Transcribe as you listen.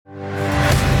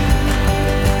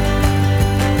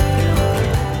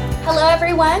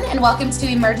everyone, and welcome to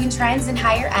Emerging Trends in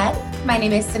Higher Ed. My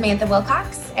name is Samantha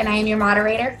Wilcox, and I am your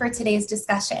moderator for today's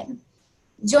discussion.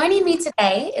 Joining me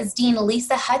today is Dean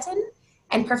Lisa Hutton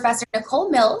and Professor Nicole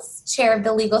Mills, Chair of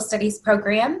the Legal Studies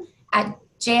Program at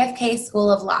JFK School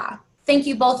of Law. Thank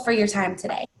you both for your time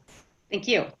today. Thank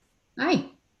you. Hi.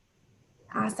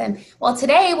 Awesome. Well,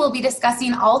 today we'll be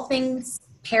discussing all things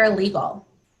paralegal.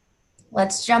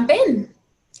 Let's jump in.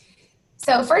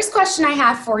 So first question I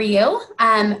have for you,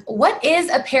 what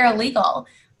is a paralegal?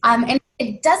 And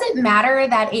it doesn't matter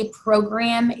that a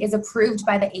program is approved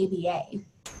by the ABA.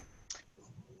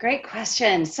 Great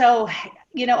question. So,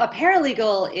 a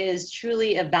paralegal is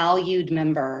truly a valued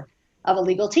member of a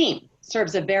legal team,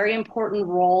 serves a very important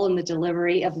role in the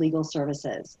delivery of legal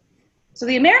services. So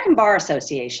the American Bar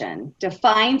Association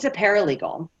defines a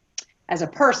paralegal as a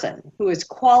person who is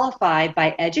qualified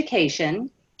by education,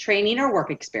 training, or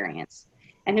work experience,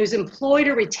 and who's employed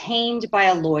or retained by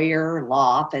a lawyer,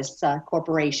 law office,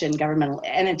 corporation, governmental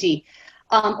entity,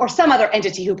 or some other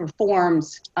entity who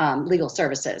performs legal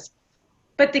services.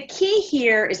 But the key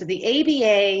here is that the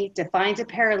ABA defines a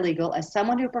paralegal as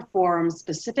someone who performs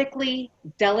specifically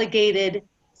delegated,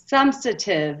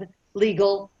 substantive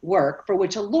legal work for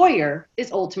which a lawyer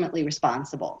is ultimately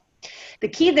responsible. The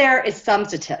key there is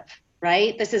substantive,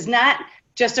 right? This is not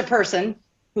just a person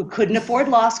who couldn't afford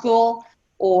law school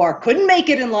or couldn't make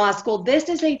it in law school. This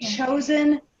is a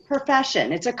chosen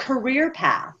profession. It's a career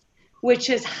path,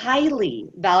 which is highly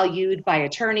valued by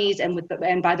attorneys and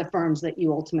by the firms that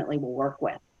you ultimately will work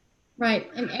with. Right.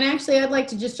 And actually, I'd like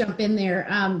to just jump in there.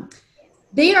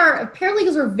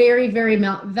 Paralegals are very, very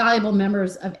valuable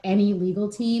members of any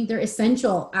legal team. They're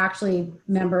essential, actually,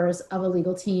 members of a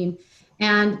legal team.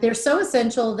 And they're so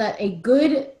essential that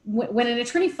when an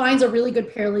attorney finds a really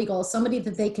good paralegal, somebody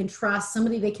that they can trust,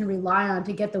 somebody they can rely on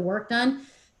to get the work done,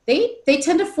 they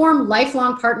tend to form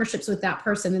lifelong partnerships with that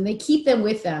person and they keep them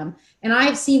with them. And I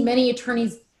have seen many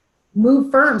attorneys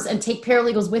move firms and take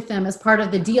paralegals with them as part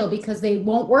of the deal because they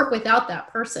won't work without that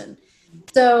person.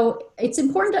 So it's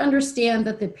important to understand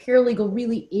that the paralegal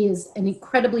really is an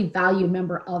incredibly valued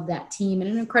member of that team and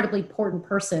an incredibly important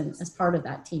person as part of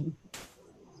that team.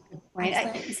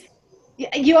 Right.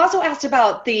 You also asked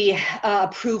about the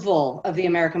approval of the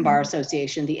American Bar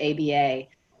Association, the ABA,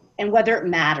 and whether it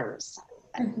matters.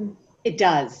 Mm-hmm. It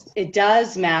does. It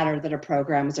does matter that a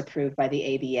program is approved by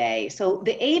the ABA. So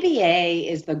the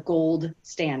ABA is the gold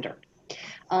standard.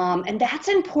 And that's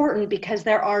important because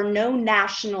there are no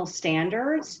national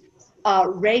standards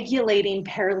regulating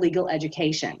paralegal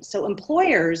education. So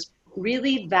employers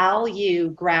really value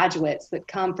graduates that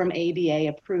come from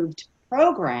ABA-approved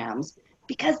programs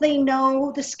because they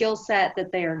know the skill set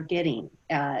that they are getting.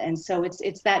 And so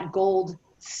it's that gold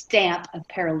stamp of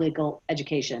paralegal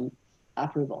education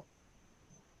approval.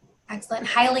 Excellent.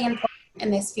 Highly important in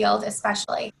this field,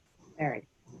 especially. Very.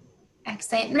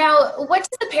 Excellent. Now, what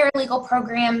does the paralegal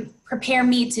program prepare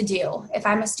me to do if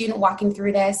I'm a student walking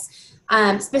through this?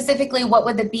 Specifically, what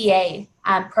would the BA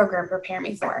program prepare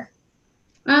me for?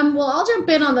 Well, I'll jump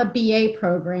in on the BA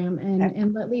program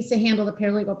and let Lisa handle the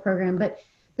paralegal program. But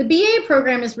the BA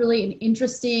program is really an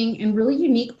interesting and really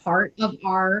unique part of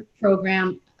our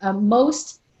program.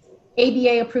 Most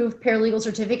ABA-approved paralegal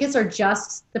certificates are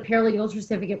just the paralegal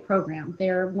certificate program.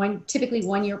 They're typically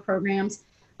one-year programs.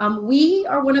 We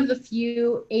are one of the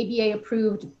few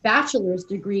ABA-approved bachelor's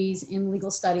degrees in legal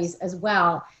studies as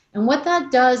well. And what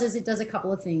that does is it does a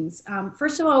couple of things.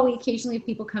 First of all, we occasionally have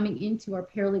people coming into our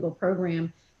paralegal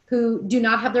program who do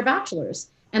not have their bachelor's.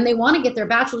 And they want to get their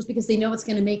bachelor's because they know it's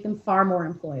going to make them far more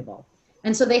employable.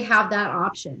 And so they have that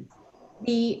option.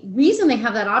 The reason they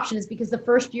have that option is because the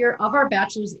first year of our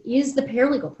bachelor's is the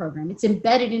paralegal program. It's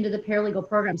embedded into the paralegal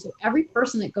program. So every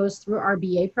person that goes through our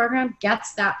BA program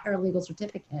gets that paralegal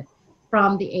certificate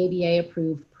from the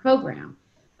ABA-approved program.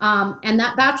 And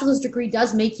that bachelor's degree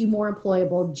does make you more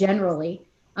employable generally.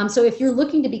 So if you're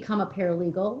looking to become a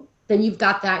paralegal, then you've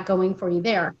got that going for you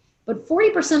there. But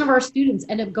 40% of our students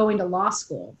end up going to law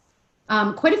school.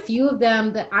 Quite a few of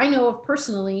them that I know of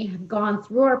personally have gone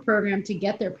through our program to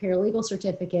get their paralegal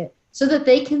certificate so that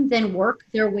they can then work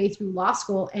their way through law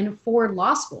school and afford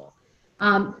law school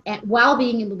while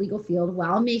being in the legal field,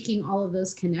 while making all of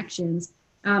those connections.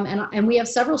 And we have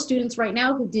several students right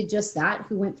now who did just that,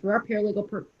 who went through our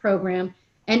paralegal program,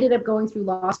 ended up going through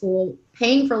law school,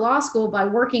 paying for law school by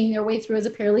working their way through as a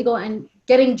paralegal and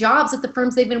getting jobs at the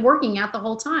firms they've been working at the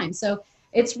whole time. So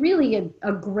it's really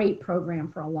a great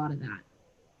program for a lot of that.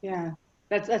 Yeah,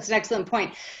 that's an excellent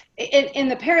point. In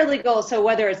the paralegal, so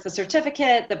whether it's the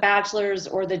certificate, the bachelor's,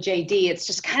 or the JD, it's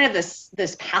just kind of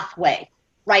this pathway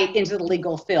right into the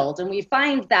legal field. And we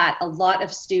find that a lot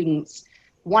of students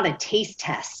want a taste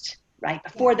test, right?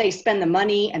 Before they spend the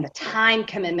money and the time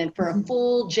commitment for a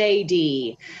full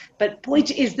JD. But boy,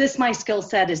 is this my skill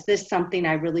set? Is this something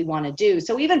I really want to do?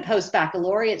 So even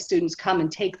post-baccalaureate students come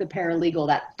and take the paralegal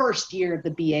that first year of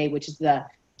the BA, which is the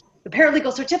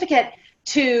paralegal certificate,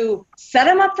 to set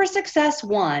them up for success,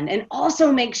 one, and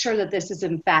also make sure that this is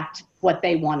in fact what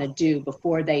they want to do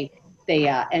before they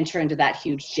enter into that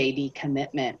huge JD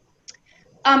commitment.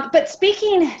 But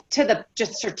speaking to the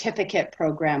just certificate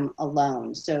program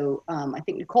alone, so I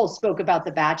think Nicole spoke about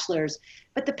the bachelor's,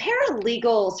 but the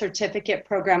paralegal certificate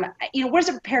program, what does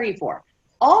it prepare you for?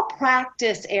 All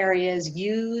practice areas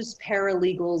use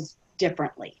paralegals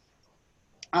differently.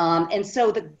 And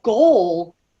so the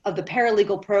goal of the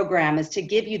paralegal program is to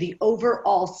give you the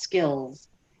overall skills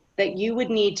that you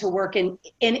would need to work in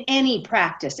any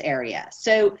practice area.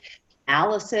 So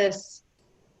analysis,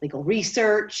 legal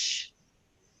research,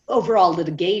 overall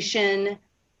litigation,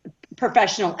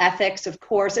 professional ethics, of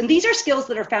course. And these are skills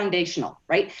that are foundational,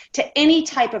 right, to any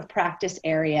type of practice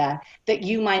area that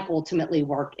you might ultimately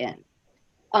work in.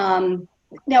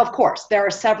 Now, of course, there are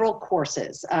several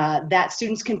courses that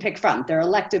students can pick from. They're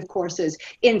elective courses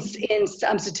in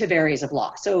substantive areas of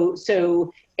law.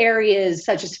 So areas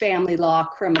such as family law,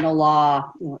 criminal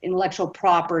law, intellectual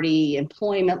property,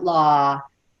 employment law,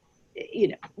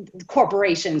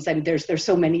 corporations. I mean, there's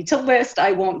so many to list.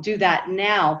 I won't do that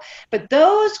now. But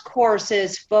those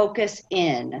courses focus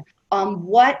in on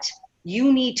what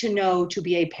you need to know to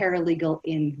be a paralegal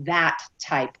in that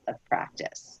type of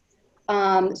practice.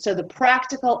 So the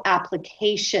practical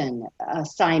application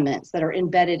assignments that are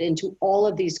embedded into all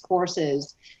of these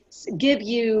courses give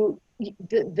you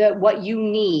what you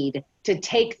need to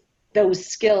take those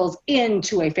skills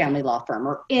into a family law firm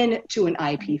or into an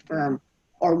IP firm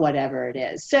or whatever it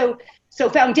is. So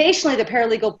foundationally, the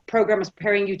paralegal program is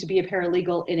preparing you to be a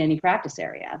paralegal in any practice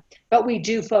area, but we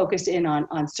do focus in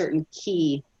on certain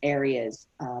key areas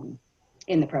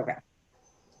in the program.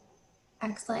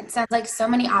 Excellent. Sounds like so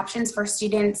many options for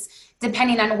students,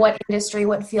 depending on what industry,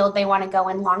 what field they want to go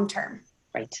in long term.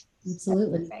 Right.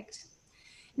 Absolutely. Perfect.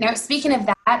 Now, speaking of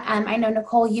that, I know,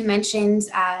 Nicole, you mentioned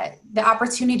the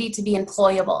opportunity to be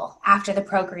employable after the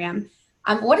program.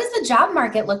 What does the job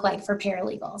market look like for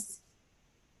paralegals?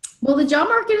 Well, the job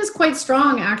market is quite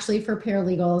strong, actually, for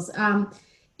paralegals.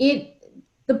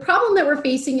 The problem that we're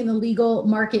facing in the legal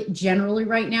market generally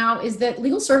right now is that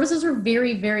legal services are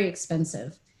very, very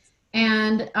expensive.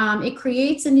 And it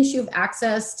creates an issue of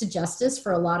access to justice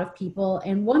for a lot of people.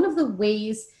 And one of the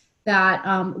ways that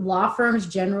law firms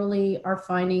generally are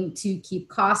finding to keep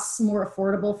costs more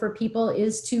affordable for people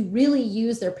is to really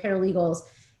use their paralegals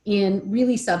in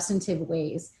really substantive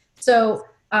ways. So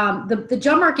the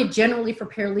job market generally for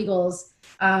paralegals,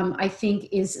 I think,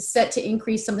 is set to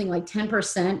increase something like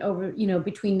 10% over,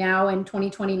 between now and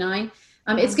 2029.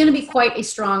 It's going to be quite a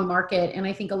strong market, and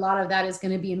I think a lot of that is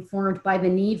going to be informed by the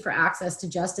need for access to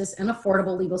justice and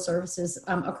affordable legal services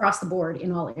across the board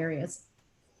in all areas.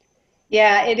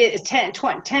 Yeah, it is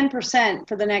 10%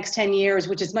 for the next 10 years,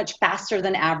 which is much faster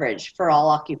than average for all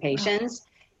occupations.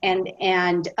 Wow.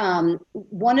 And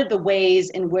one of the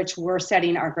ways in which we're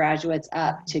setting our graduates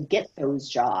up to get those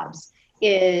jobs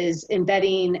is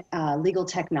embedding legal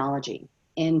technology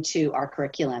into our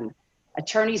curriculum.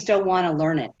 Attorneys don't want to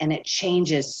learn it, and it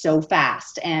changes so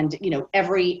fast. And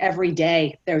every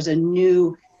day there's a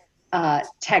new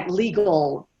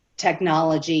legal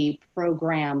technology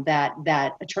program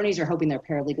that attorneys are hoping their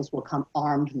paralegals will come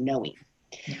armed knowing.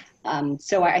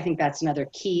 So I think that's another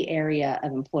key area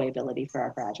of employability for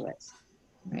our graduates.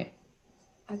 Right.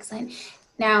 Excellent.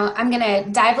 Now I'm going to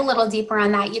dive a little deeper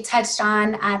on that. You touched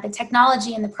on the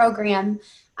technology in the program.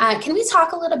 Can we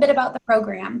talk a little bit about the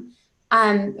program?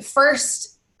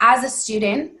 First, as a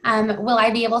student, will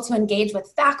I be able to engage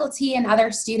with faculty and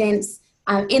other students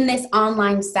in this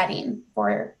online setting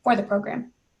for the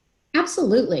program?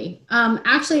 Absolutely.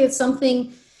 Actually, it's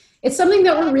something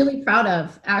that we're really proud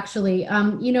of, actually.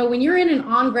 When you're in an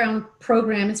on-ground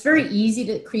program, it's very easy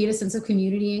to create a sense of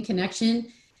community and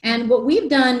connection. And what we've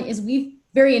done is we've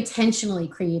very intentionally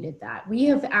created that. We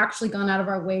have actually gone out of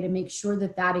our way to make sure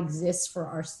that exists for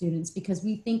our students because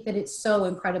we think that it's so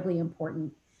incredibly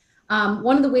important.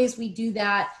 One of the ways we do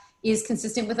that is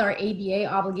consistent with our ABA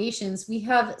obligations. We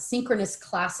have synchronous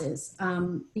classes.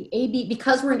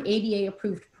 Because we're an ABA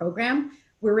approved program,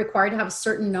 we're required to have a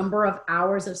certain number of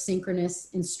hours of synchronous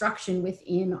instruction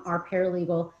within our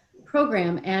paralegal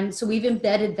program. And so we've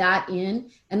embedded that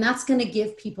in, and that's going to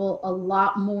give people a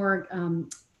lot more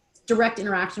direct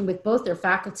interaction with both their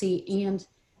faculty and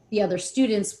the other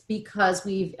students, because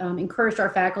we've encouraged our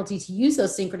faculty to use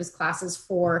those synchronous classes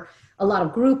for a lot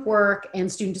of group work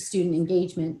and student-to-student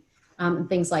engagement and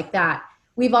things like that.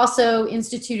 We've also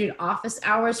instituted office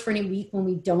hours for any week when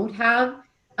we don't have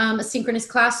a synchronous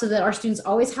class, so that our students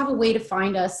always have a way to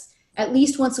find us. At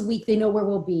least once a week, they know where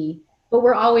we'll be. But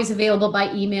we're always available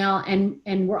by email,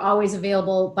 and we're always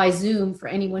available by Zoom for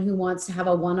anyone who wants to have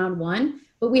a one-on-one.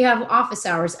 But we have office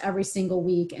hours every single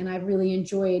week, and I've really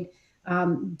enjoyed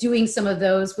doing some of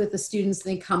those with the students.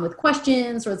 They come with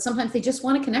questions, or sometimes they just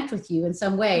want to connect with you in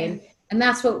some way, and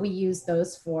that's what we use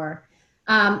those for.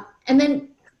 And then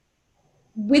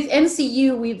with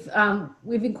NCU,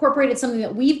 we've incorporated something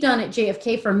that we've done at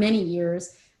JFK for many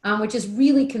years, which is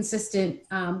really consistent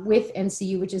with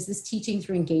NCU, which is this teaching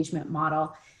through engagement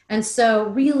model. And so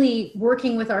really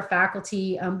working with our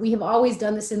faculty, we have always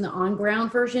done this in the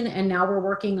on-ground version, and now we're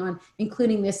working on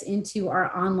including this into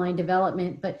our online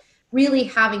development, but really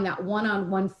having that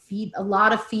one-on-one a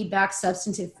lot of feedback,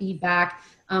 substantive feedback,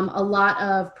 a lot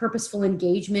of purposeful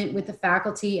engagement with the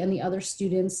faculty and the other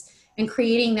students, and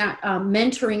creating that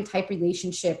mentoring type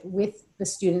relationship with the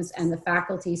students and the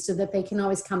faculty so that they can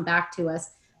always come back to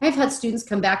us. I've had students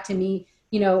come back to me,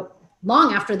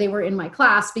 long after they were in my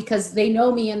class, because they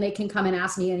know me and they can come and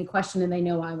ask me any question and they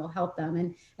know I will help them.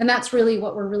 And that's really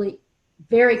what we're really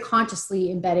very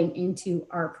consciously embedding into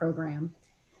our program.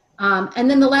 And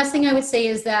then the last thing I would say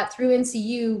is that through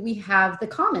NCU, we have the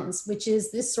Commons, which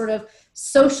is this sort of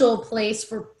social place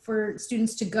for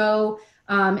students to go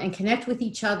and connect with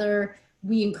each other.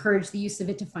 We encourage the use of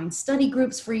it to find study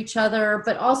groups for each other,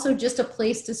 but also just a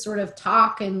place to sort of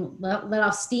talk and let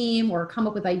off steam or come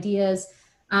up with ideas.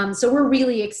 So we're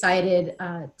really excited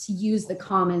to use the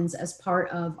Commons as part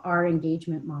of our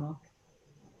engagement model.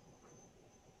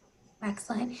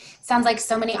 Excellent. Sounds like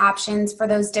so many options for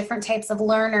those different types of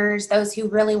learners, those who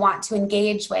really want to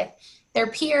engage with their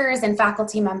peers and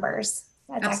faculty members.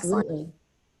 That's Absolutely. Excellent.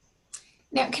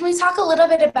 Now, can we talk a little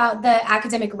bit about the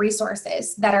academic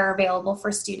resources that are available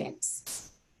for students?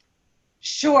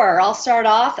 Sure. I'll start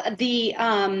off. We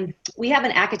have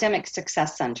an academic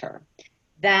success center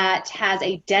that has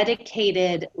a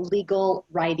dedicated legal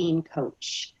writing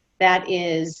coach that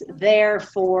is there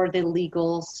for the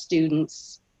legal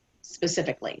students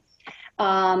specifically.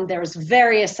 There's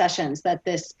various sessions that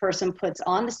this person puts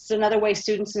on. This is another way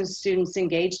students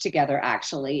engage together,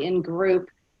 actually, in group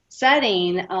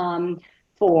setting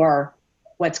for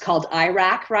what's called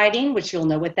IRAC writing, which you'll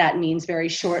know what that means very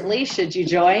shortly should you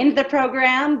join the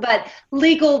program. But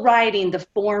legal writing, the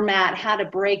format, how to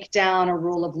break down a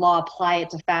rule of law, apply it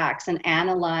to facts, and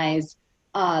analyze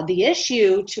the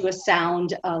issue to a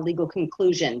sound legal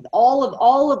conclusion.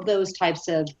 All of those types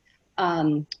of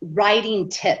writing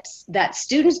tips that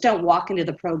students don't walk into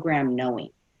the program knowing,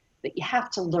 that you have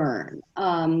to learn,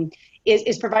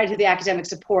 is provided through the academic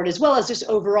support, as well as just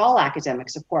overall academic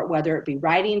support, whether it be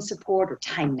writing support or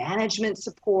time management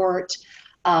support,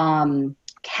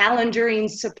 calendaring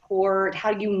support,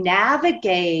 how you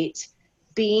navigate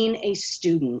being a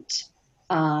student,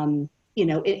 in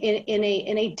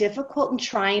a difficult and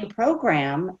trying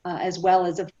program, as well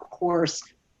as, of course,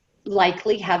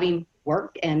 likely having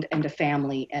work and a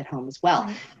family at home as well.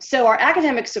 Mm-hmm. So our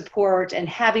academic support and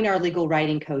having our legal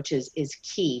writing coaches is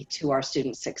key to our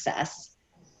student success.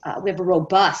 We have a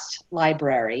robust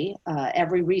library.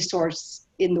 Every resource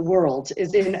in the world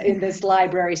is in this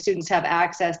library. Students have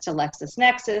access to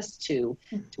LexisNexis, to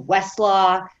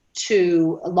Westlaw,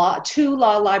 to two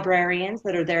law librarians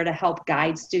that are there to help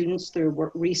guide students through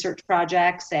research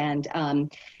projects and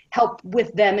help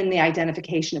with them in the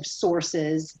identification of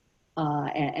sources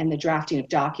and the drafting of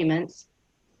documents.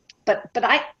 But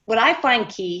what I find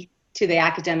key to the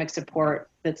academic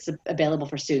support that's available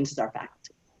for students is our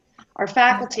faculty. Our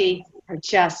faculty are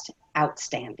just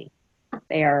outstanding.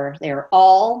 They are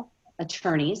all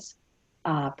attorneys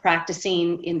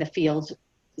practicing in the field,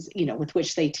 with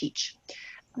which they teach.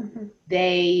 Mm-hmm.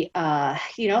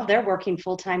 They're working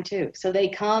full time too. So they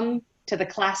come to the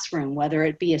classroom, whether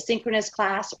it be a synchronous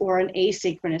class or an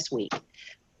asynchronous week.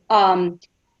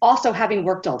 Also having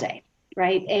worked all day,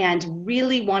 right? And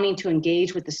really wanting to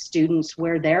engage with the students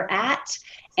where they're at.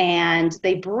 And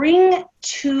they bring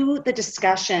to the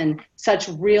discussion such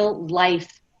real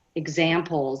life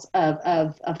examples of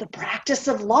the practice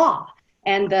of law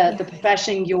and the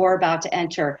profession you're about to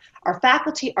enter. Our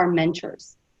faculty are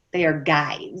mentors. They are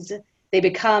guides. They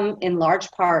become, in large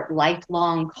part,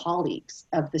 lifelong colleagues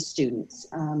of the students.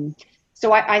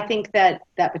 So I think that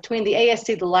between the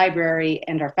ASC, the library,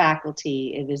 and our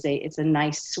faculty, it's a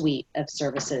nice suite of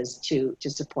services to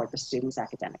support the students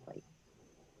academically.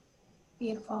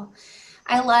 Beautiful.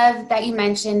 I love that you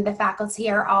mentioned the faculty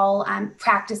are all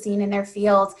practicing in their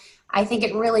field. I think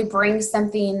it really brings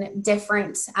something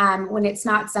different when it's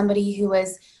not somebody who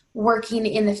was working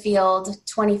in the field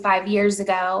 25 years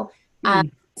ago,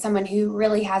 someone who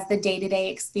really has the day-to-day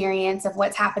experience of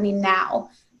what's happening now.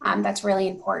 That's really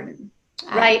important.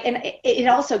 Right, and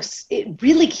it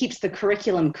really keeps the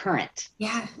curriculum current.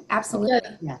 Yeah,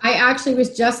 absolutely. Yeah. I actually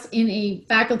was just in a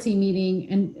faculty meeting,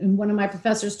 and one of my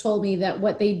professors told me that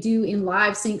what they do in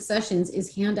live sync sessions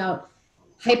is hand out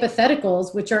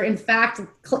hypotheticals, which are in fact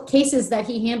cases that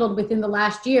he handled within the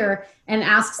last year, and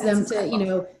asks them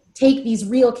to, take these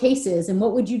real cases and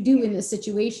what would you do in this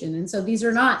situation. And so these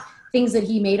are not things that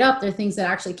he made up; they're things that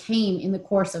actually came in the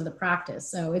course of the practice.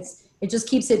 So it just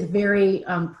keeps it very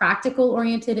practical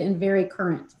oriented and very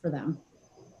current for them.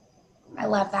 I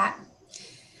love that.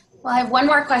 Well, I have one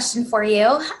more question for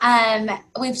you.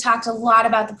 We've talked a lot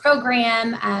about the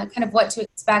program, kind of what to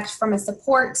expect from a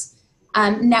support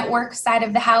network side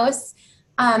of the house.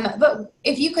 But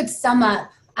if you could sum up,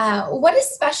 what is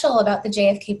special about the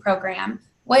JFK program?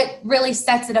 What really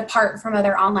sets it apart from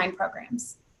other online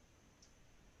programs?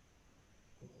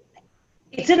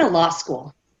 It's in a law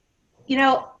school.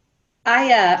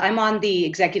 I'm on the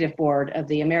executive board of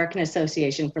the American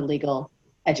Association for Legal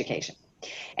Education.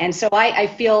 And so I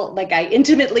feel like I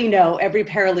intimately know every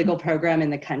paralegal program in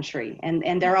the country,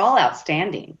 and they're all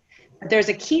outstanding. But there's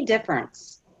a key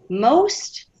difference.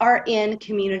 Most are in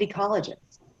community colleges.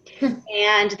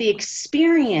 And the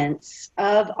experience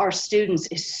of our students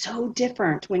is so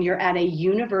different when you're at a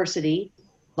university,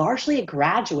 largely a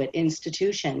graduate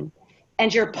institution,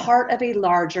 and you're part of a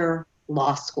larger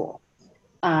law school.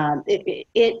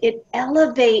 It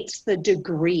elevates the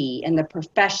degree and the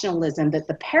professionalism that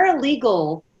the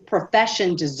paralegal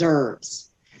profession deserves,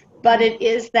 but it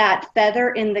is that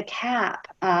feather in the cap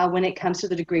when it comes to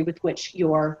the degree with which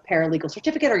your paralegal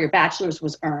certificate or your bachelor's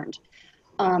was earned.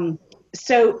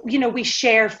 So we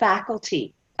share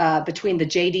faculty between the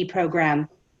JD program,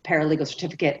 paralegal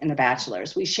certificate, and the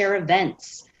bachelor's. We share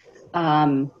events.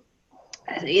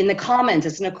 In the Commons,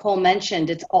 as Nicole mentioned,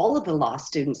 it's all of the law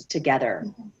students together,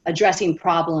 addressing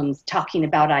problems, talking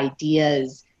about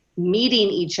ideas, meeting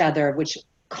each other, which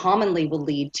commonly will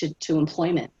lead to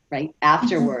employment, right?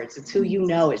 Afterwards, it's who you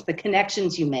know, it's the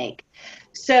connections you make.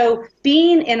 So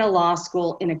being in a law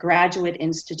school, in a graduate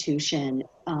institution,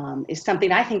 is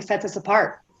something I think sets us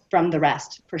apart from the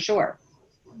rest, for sure.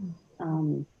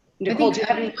 Nicole, do you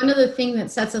have any? One of the things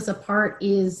that sets us apart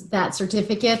is that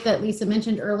certificate that Lisa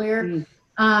mentioned earlier. And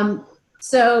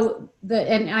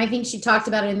I think she talked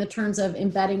about it in the terms of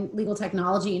embedding legal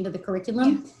technology into the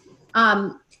curriculum.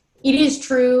 It is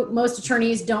true, most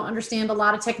attorneys don't understand a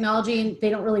lot of technology and they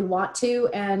don't really want to.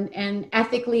 And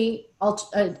ethically,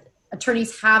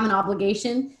 attorneys have an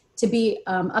obligation to be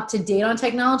up to date on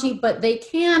technology, but they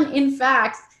can, in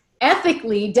fact,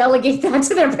 ethically delegate that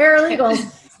to their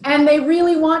paralegals. And they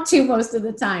really want to most of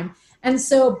the time. And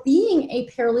so being a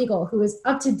paralegal who is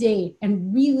up to date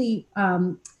and really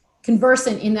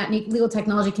conversant in that legal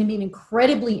technology can be an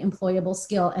incredibly employable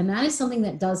skill. And that is something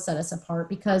that does set us apart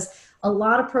because a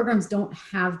lot of programs don't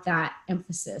have that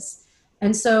emphasis.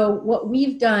 And so what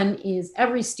we've done is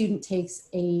every student takes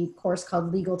a course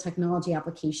called Legal Technology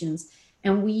Applications.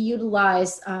 And we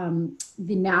utilize the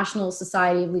National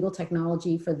Society of Legal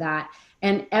Technology for that.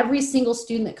 And every single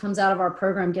student that comes out of our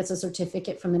program gets a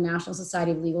certificate from the National Society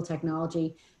of Legal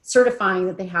Technology, certifying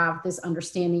that they have this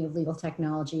understanding of legal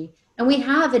technology. And we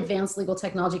have advanced legal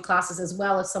technology classes as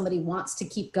well if somebody wants to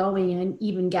keep going and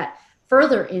even get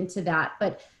further into that.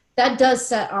 But that does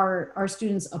set our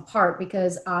students apart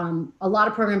because a lot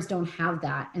of programs don't have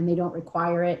that and they don't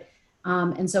require it.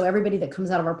 And so everybody that comes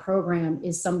out of our program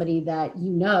is somebody that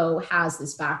has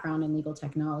this background in legal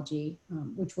technology,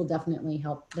 which will definitely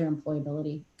help their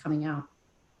employability coming out.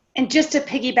 And just to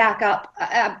piggyback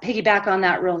on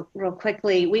that real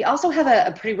quickly, we also have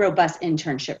a pretty robust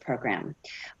internship program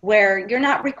where you're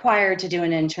not required to do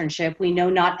an internship. We know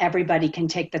not everybody can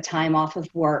take the time off of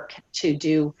work to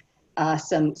do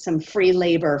some free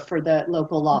labor for the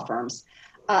local law firms.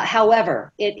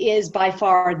 However, it is by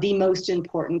far the most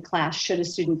important class should a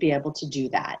student be able to do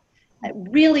that. It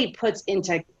really puts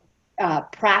into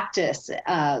practice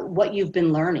what you've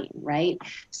been learning, right?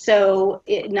 So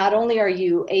not only are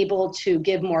you able to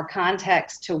give more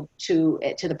context to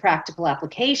the practical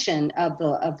application of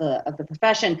the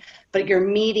profession, but you're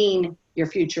meeting your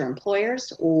future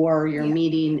employers or you're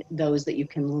meeting those that you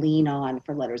can lean on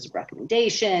for letters of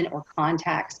recommendation or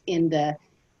contacts in the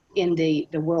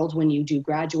world when you do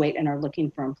graduate and are looking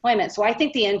for employment. So I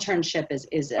think the internship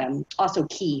is also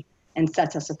key and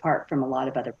sets us apart from a lot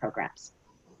of other programs.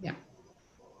 Yeah.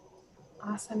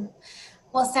 Awesome.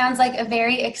 Well, sounds like a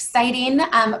very exciting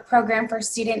program for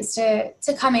students to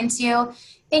come into.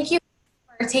 Thank you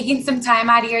for taking some time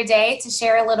out of your day to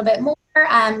share a little bit more,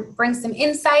 bring some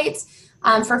insights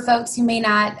for folks who may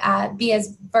not be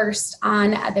as versed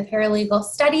on the paralegal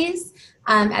studies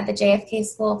at the JFK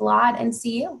School of Law at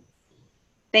NCU.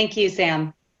 Thank you,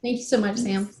 Sam. Thank you so much,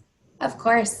 Sam. Of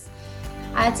course.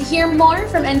 To hear more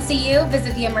from NCU,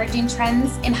 visit the Emerging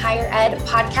Trends in Higher Ed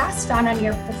podcast found on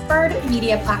your preferred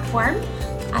media platform.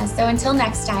 So until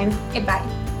next time,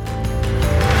 goodbye.